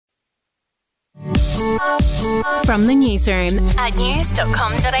From the newsroom at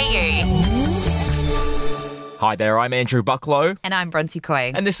news.com.au. Hi there, I'm Andrew Bucklow. And I'm Bronte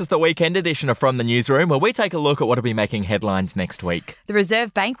Coy. And this is the weekend edition of From the Newsroom, where we take a look at what will be making headlines next week. The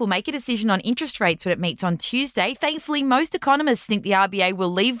Reserve Bank will make a decision on interest rates when it meets on Tuesday. Thankfully, most economists think the RBA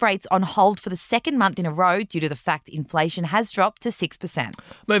will leave rates on hold for the second month in a row due to the fact inflation has dropped to 6%.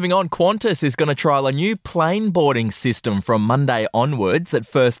 Moving on, Qantas is going to trial a new plane boarding system from Monday onwards. At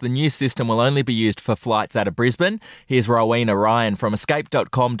first, the new system will only be used for flights out of Brisbane. Here's Rowena Ryan from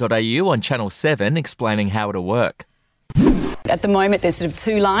escape.com.au on Channel 7 explaining how it'll work. At the moment, there's sort of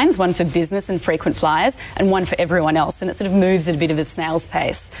two lines, one for business and frequent flyers and one for everyone else, and it sort of moves at a bit of a snail's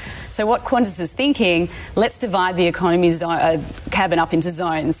pace. So what Qantas is thinking, let's divide the economy cabin up into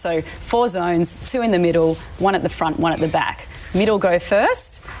zones. So 4 zones, 2 in the middle, 1 at the front, 1 at the back. Middle go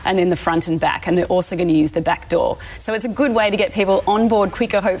first, and then the front and back, and they're also going to use the back door. So it's a good way to get people on board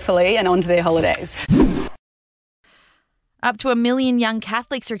quicker, hopefully, and onto their holidays. Up to 1 million young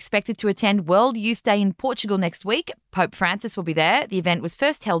Catholics are expected to attend World Youth Day in Portugal next week. Pope Francis will be there. The event was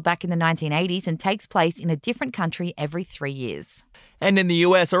first held back in the 1980s and takes place in a different country every 3 years. And in the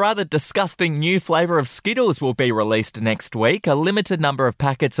US, a rather disgusting new flavour of Skittles will be released next week. A limited number of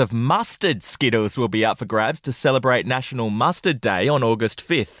packets of mustard Skittles will be up for grabs to celebrate National Mustard Day on August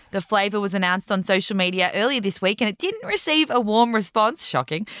 5th. The flavour was announced on social media earlier this week and it didn't receive a warm response.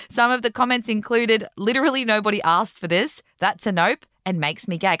 Shocking. Some of the comments included, literally nobody asked for this, that's a nope, and makes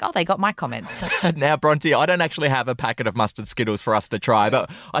me gag. Oh, they got my comments. Now, Bronte, I don't actually have a packet of mustard Skittles for us to try,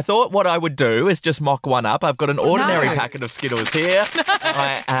 but I thought what I would do is just mock one up. I've got an ordinary packet of Skittles here.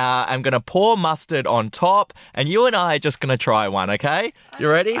 I am going to pour mustard on top, and you and I are just going to try one, okay? You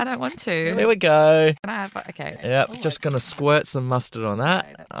ready? I don't want to. Here we go. Can I have, okay. Yep, just going to squirt some mustard on that.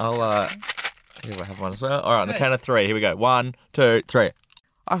 Okay, I'll here we have one as well. All right, on the count of 3. Here we go. 1, 2, 3.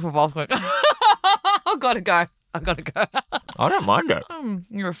 I've got to go. I've got to go. I don't mind it.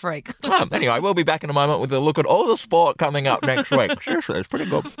 You're a freak. Anyway, we'll be back in a moment with a look at all the sport coming up next week. Seriously, it's pretty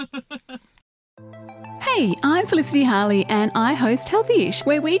good. Hey, I'm Felicity Harley and I host Healthyish,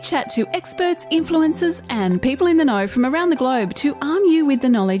 where we chat to experts, influencers and people in the know from around the globe to arm you with the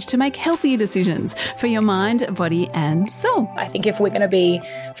knowledge to make healthier decisions for your mind, body and soul. I think if we're going to be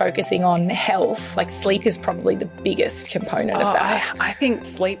focusing on health, like sleep is probably the biggest component of that. I think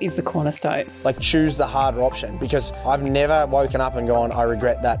sleep is the cornerstone. Like choose the harder option, because I've never woken up and gone, I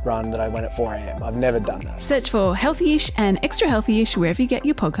regret that run that I went at 4 a.m. I've never done that. Search for Healthyish and Extra Healthyish wherever you get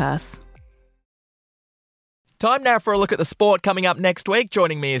your podcasts. Time now for a look at the sport coming up next week.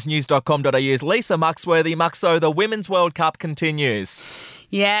 Joining me is news.com.au's Lisa Muxworthy. Muxo, the Women's World Cup continues.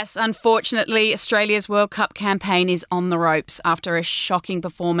 Yes, unfortunately, Australia's World Cup campaign is on the ropes after a shocking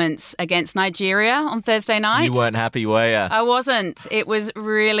performance against Nigeria on Thursday night. You weren't happy, were you? I wasn't. It was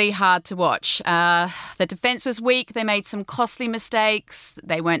really hard to watch. The defence was weak. They made some costly mistakes.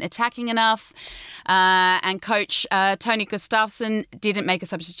 They weren't attacking enough. And coach Tony Gustafsson didn't make a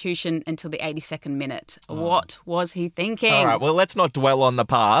substitution until the 82nd minute. What was he thinking? All right, well, let's not dwell on the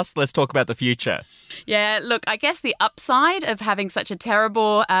past. Let's talk about the future. Yeah, look, I guess the upside of having such a terrible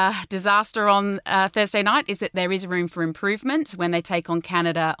disaster on Thursday night is that there is room for improvement when they take on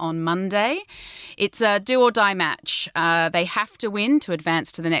Canada on Monday. It's a do-or-die match. They have to win to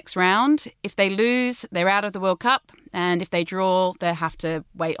advance to the next round. If they lose, they're out of the World Cup. And if they draw, they'll have to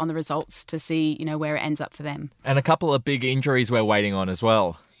wait on the results to see, where it ends up for them. And a couple of big injuries we're waiting on as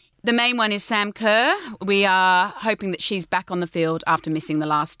well. The main one is Sam Kerr. We are hoping that she's back on the field after missing the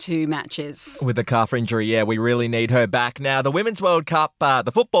last 2 matches. With the calf injury, yeah, we really need her back. Now, the Women's World Cup,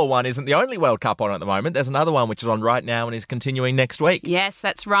 the football one, isn't the only World Cup on at the moment. There's another one which is on right now and is continuing next week. Yes,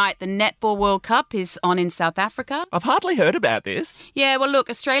 that's right. The Netball World Cup is on in South Africa. I've hardly heard about this. Yeah, well,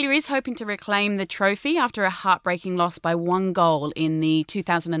 look, Australia is hoping to reclaim the trophy after a heartbreaking loss by 1 goal in the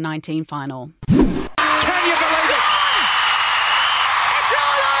 2019 final. Can you believe it? It's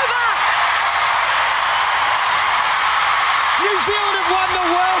all over! New Zealand have won the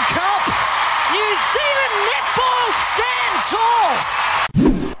World Cup! New Zealand netball stand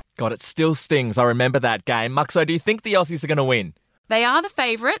tall! God, it still stings. I remember that game. Muxo, do you think the Aussies are going to win? They are the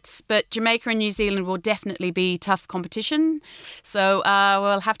favourites, but Jamaica and New Zealand will definitely be tough competition. So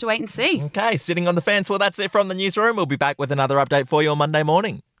we'll have to wait and see. Okay, sitting on the fence. Well, that's it from the newsroom. We'll be back with another update for you on Monday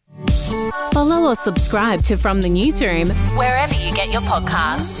morning. Follow or subscribe to From the Newsroom wherever you get your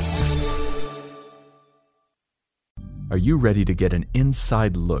podcasts. Are you ready to get an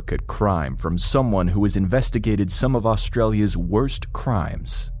inside look at crime from someone who has investigated some of Australia's worst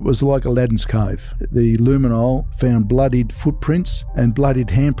crimes? It was like Aladdin's Cave. The luminol found bloodied footprints and bloodied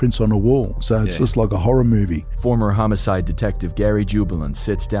handprints on a wall, so it's just like a horror movie. Former homicide detective Gary Jubilant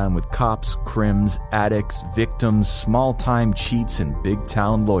sits down with cops, crims, addicts, victims, small-time cheats, and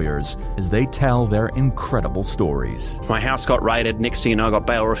big-town lawyers as they tell their incredible stories. My house got raided. Next thing you know, I got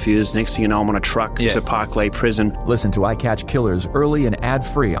bail refused. Next thing you know, I'm on a truck to Parklea Prison. Listen to I Catch Killers early and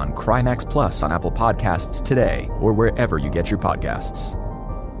ad-free on Crimex Plus on Apple Podcasts today or wherever you get your podcasts.